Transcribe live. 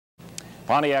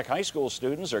Pontiac High School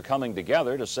students are coming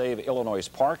together to save Illinois'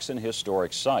 parks and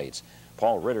historic sites.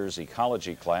 Paul Ritters'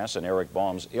 Ecology class and Eric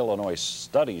Bohms Illinois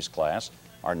Studies class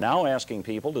are now asking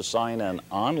people to sign an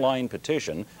online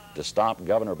petition to stop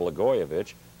Governor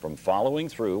Blagojevich from following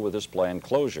through with his planned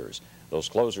closures. Those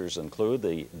closures include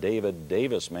the David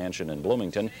Davis Mansion in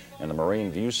Bloomington and the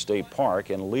Marine View State Park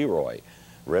in Leroy.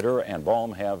 Ritter and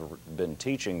Bohm have been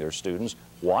teaching their students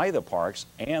why the parks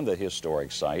and the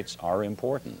historic sites are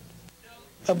important.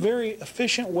 A very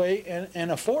efficient way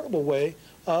and affordable way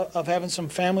of having some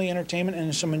family entertainment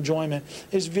and some enjoyment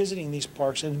is visiting these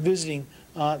parks and visiting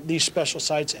these special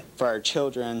sites. For our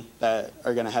children that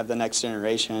are going to have the next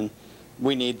generation,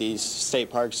 we need these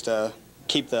state parks to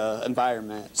keep the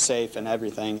environment safe and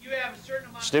everything.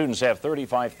 Students have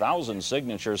 35,000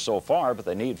 signatures so far, but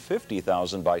they need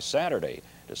 50,000 by Saturday.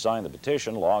 To sign the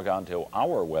petition, log on to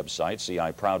our website,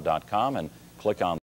 ciproud.com, and click on